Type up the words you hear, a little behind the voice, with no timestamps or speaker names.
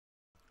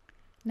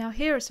Now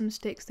here are some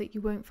sticks that you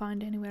won't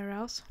find anywhere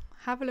else.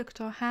 Have a look at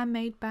our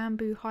handmade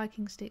bamboo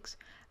hiking sticks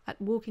at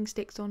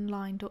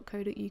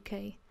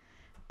walkingsticksonline.co.uk.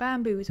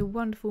 Bamboo is a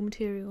wonderful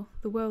material,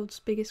 the world's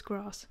biggest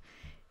grass.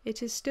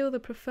 It is still the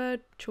preferred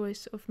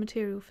choice of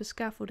material for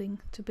scaffolding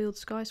to build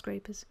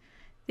skyscrapers.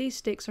 These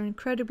sticks are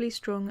incredibly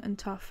strong and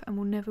tough and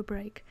will never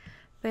break.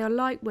 They are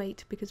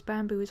lightweight because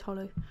bamboo is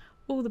hollow,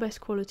 all the best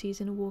qualities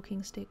in a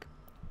walking stick.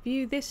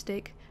 View this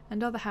stick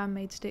and other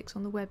handmade sticks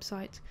on the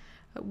website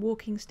at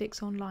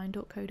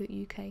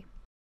walkingsticksonline.co.uk.